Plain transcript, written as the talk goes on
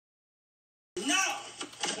No.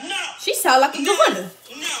 No. She sound like a gorilla.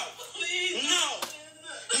 No. Please. No.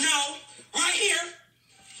 No. Right here.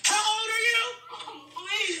 How old are you?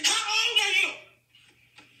 Please. How old are you?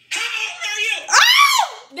 How old are you?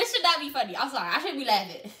 Oh! This should not be funny. I'm sorry. I shouldn't be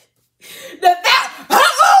laughing. The fact. How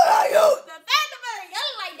old are you? The fact about it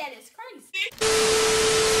yelling like that is crazy.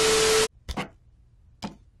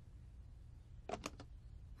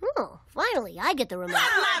 Oh, finally, I get the remote.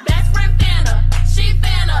 That's my best friend Fanta. She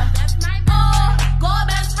Fanta. That's my go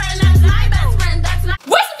best friend. That's my best friend. That's my.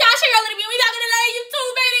 What's up, y'all? Share y'all we got another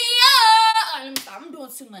YouTube video. I'm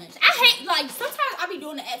doing too much. I hate, like, sometimes I be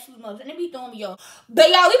doing the absolute most and it be throwing me off. But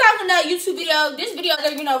y'all, we back with another YouTube video. This video,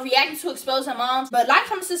 you know, reacting to exposing moms. But like,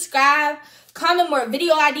 comment, subscribe, comment more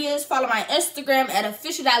video ideas. Follow my Instagram at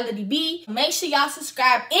official.littyb. Make sure y'all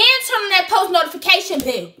subscribe and turn on that post notification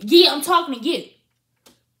bell. Yeah, I'm talking to you.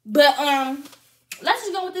 But let's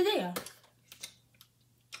just go with the video.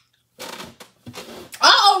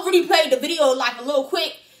 I already played the video like a little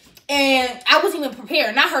quick, and I wasn't even prepared.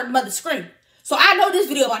 And I heard mother scream, so I know this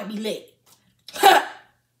video about to be lit. No.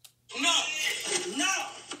 No.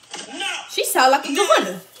 No. She sound like a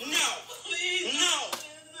gorilla. No. Please. No.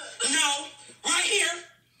 No. Right here.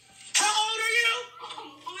 How old are you?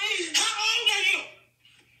 Please. How old are you?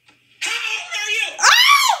 How old are you?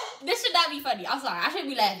 Oh! This should not be funny. I'm sorry. I shouldn't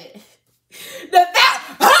be laughing. The fact.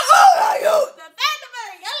 How old are you? The fact about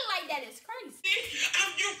it yelling like that is crazy.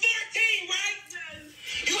 You're 14, right?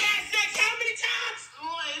 You had sex how many times?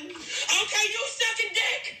 One. Okay, you sucking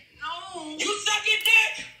dick? No. You sucking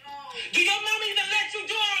dick? No. Do your mama even let you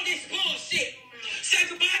do all this bullshit? Say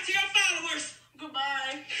goodbye to your followers.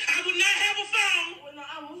 Goodbye. I will not have a phone. I will not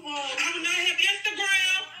have a phone. I will not have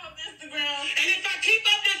Instagram. I have Instagram. And if I keep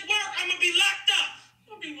up this work, I'm going to be locked up.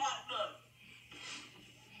 I'm going to be locked up.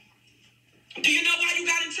 Do you know why you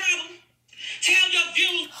got in trouble? Tell your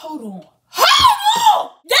views. Hold on. Hold on!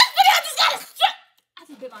 This video just got a strip. I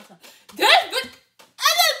just bit my tongue. I just bit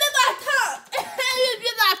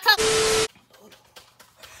my tongue.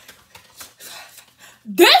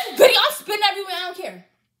 This video, I'm spitting everywhere. I don't care.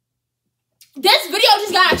 This video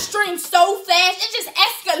just got extreme so fast. It just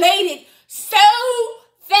escalated so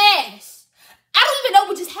fast. I don't even know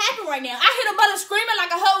what just happened right now. I hear the mother screaming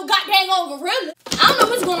like a whole goddamn old gorilla. I don't know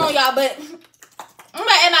what's going on, y'all, but I'm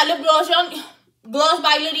gonna add my lip gloss. Gloss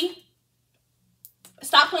by Liddy.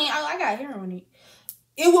 Stop playing. I got hair on it.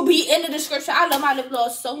 It will be in the description. I love my lip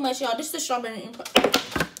gloss so much, y'all. This is the Strawberry Empire.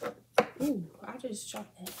 Ooh, I just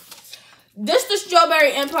dropped that. This the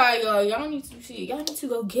Strawberry Empire, y'all. Y'all need to see it. Y'all need to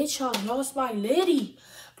go get y'all Gloss by Liddy.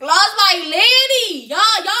 Gloss by Liddy.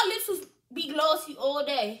 Y'all lips will be glossy all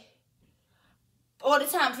day. All the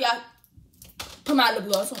time if y'all put my lip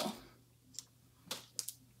gloss on.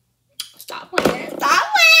 Stop playing. Stop playing.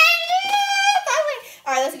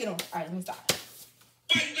 All right, let's get on. All right, let me stop.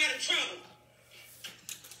 Why you got in trouble?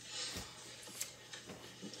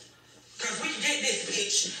 Because we can get this,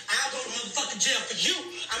 bitch. I'll go to motherfucking jail for you.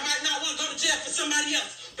 I might not want to go to jail for somebody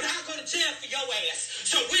else, but I'll go to jail for your ass.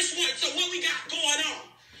 So which one? So what we got going on?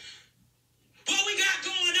 What we got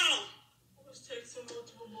going on? Let's take some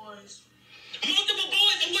multiple boys. Multiple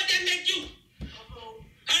boys, and what that make you?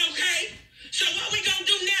 Okay. So what we gonna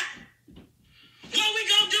do now? What we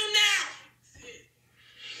gonna do now?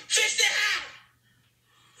 Fix it how?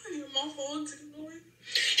 I get my phone taken away.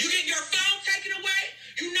 You get your phone taken away?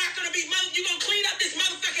 You're not gonna be you gonna clean up this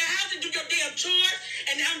motherfucking house and do your damn chores,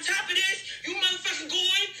 and on top of this, you motherfucking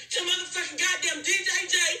going to motherfucking goddamn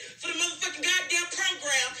DJJ for the motherfucking goddamn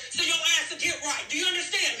program so your ass will get right. Do you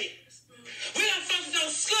understand me? We don't focus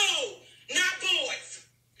on school, not boys.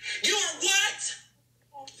 You are what?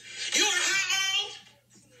 You are how old?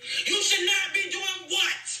 You should not be doing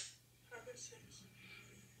what?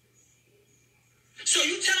 So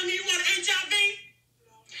you telling me you want HIV?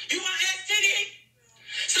 You want STD?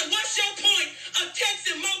 So what's your point of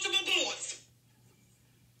texting multiple boys?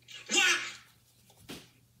 Why?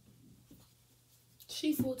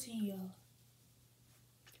 She 14, y'all.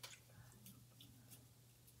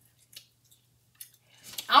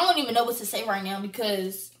 I don't even know what to say right now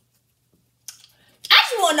because I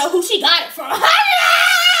just want to know who she got it from. Let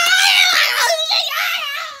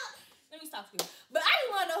me stop here. But I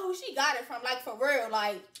just want to know who she got it from, like, for real,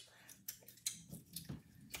 like.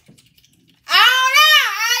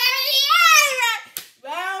 I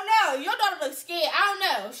don't know. Your daughter looks scared. I don't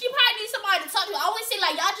know. She probably needs somebody to talk to. I always say,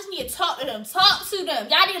 like, y'all just need to talk to them. Talk to them.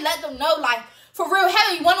 Y'all need to let them know, like, for real,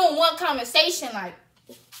 have a one-on-one conversation, like,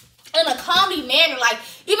 in a comedy manner. Like,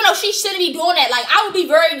 even though she shouldn't be doing that, like, I would be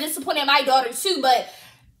very disappointed in my daughter, too. But,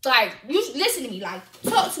 like, you listen to me. Like,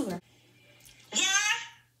 talk to her. Why?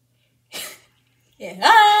 Yeah.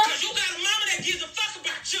 Because you got a mama that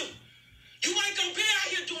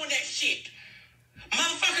shit.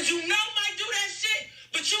 Motherfuckers you know might do that shit,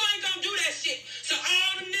 but you ain't gonna do that shit. So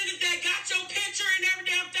all the niggas that got your picture and every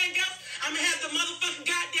damn thing else, I'ma have the motherfucking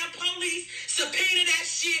goddamn police subpoena that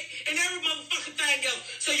shit and every motherfucking thing else.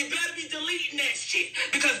 So you better be deleting that shit.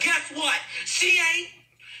 Because guess what? She ain't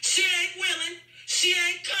willing. She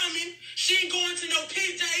ain't coming. She ain't going to no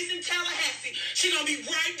PJs in Tallahassee. She gonna be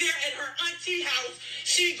right there at her auntie house.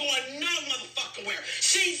 She ain't going no motherfucking where.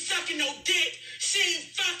 She ain't sucking no dick. She ain't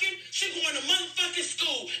fucking. She going to motherfucking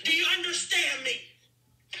school. Do you understand me?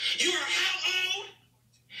 You are how old?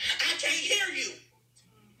 I can't hear you.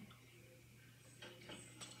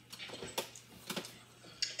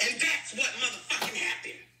 And that's what motherfucking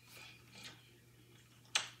happened.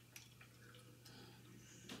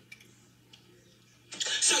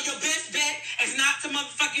 So your best bet is not to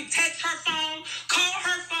motherfucking text her phone, call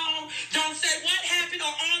her phone, don't say what happened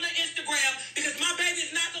or on her Instagram, because my baby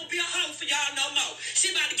is not gonna be a hoe for y'all no more.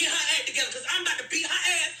 She about to get her act together, because I'm about to beat her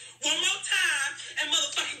ass one more time and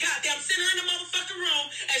motherfucking goddamn send her in the motherfucking room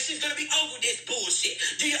and she's gonna be over this bullshit.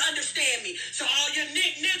 Do you understand me? So all your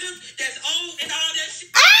niggas that's old and all that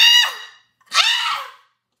shit.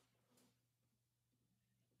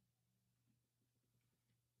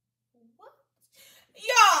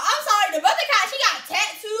 Yo, I'm sorry, the mother cat, she got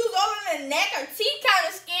tattoos over the neck. Her teeth kind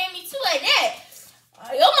of scared me too like that.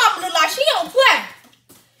 Your mama look like she don't play.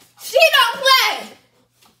 She don't play.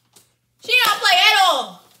 She don't play at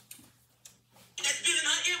all. That's been in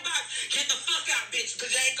her inbox. Get the fuck out, bitch, because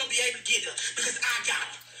you ain't gonna be able to get her. Because I got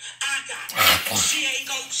her. I got her. She ain't.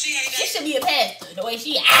 She should be a pastor, the way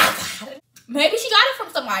she Maybe she got it from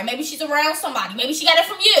somebody. Maybe she's around somebody. Maybe she got it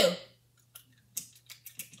from you.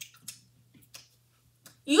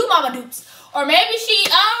 You mama dupes. Or maybe she,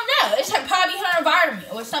 I don't know. It's probably her environment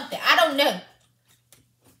or something. I don't know.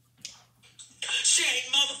 She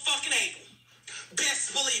ain't motherfucking able.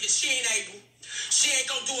 Best believe it, she ain't able. She ain't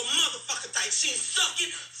gonna do a motherfucking thing. She ain't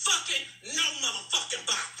sucking, fucking, no motherfucking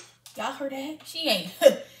bop. Y'all heard that? She ain't.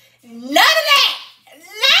 None of that.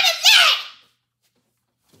 None of that.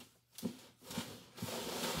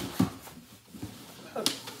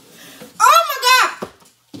 Oh my God.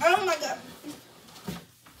 Oh my God.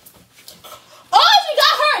 Oh, she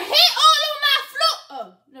got her hit all over my floor. Oh,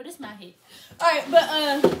 no, this is my hit. Alright, but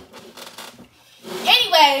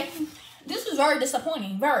anyway, this was very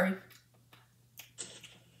disappointing. Very.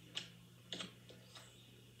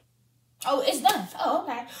 Oh, it's done. Oh,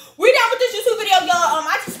 okay. We're done with this YouTube video, y'all.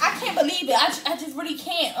 I can't believe it. I just really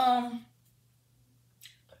can't.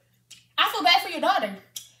 I feel bad for your daughter.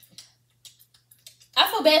 I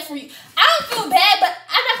feel bad for you. I don't feel bad, but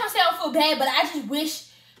I'm not gonna say I don't feel bad, but I just wish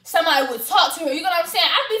somebody would talk to her. You know what I'm saying?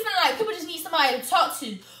 I be feeling like people just need somebody to talk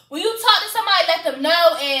to. When you talk to somebody, let them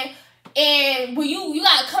know, and when you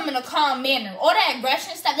gotta come in a calm manner. All that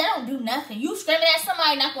aggression stuff, that don't do nothing. You screaming at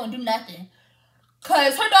somebody, not gonna do nothing.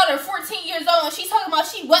 Cause her daughter 14 years old and she's talking about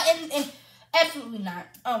she wasn't, and absolutely not.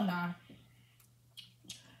 Oh no.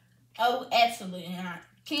 Oh, absolutely not.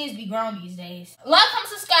 Kids be grown these days. Like, comment,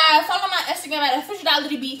 subscribe, follow my Instagram at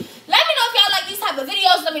official.littyb. Let me know if y'all like these type of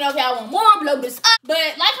videos. Let me know if y'all want more. Blow this up. But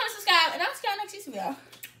like, comment, subscribe, and I'll see y'all next video.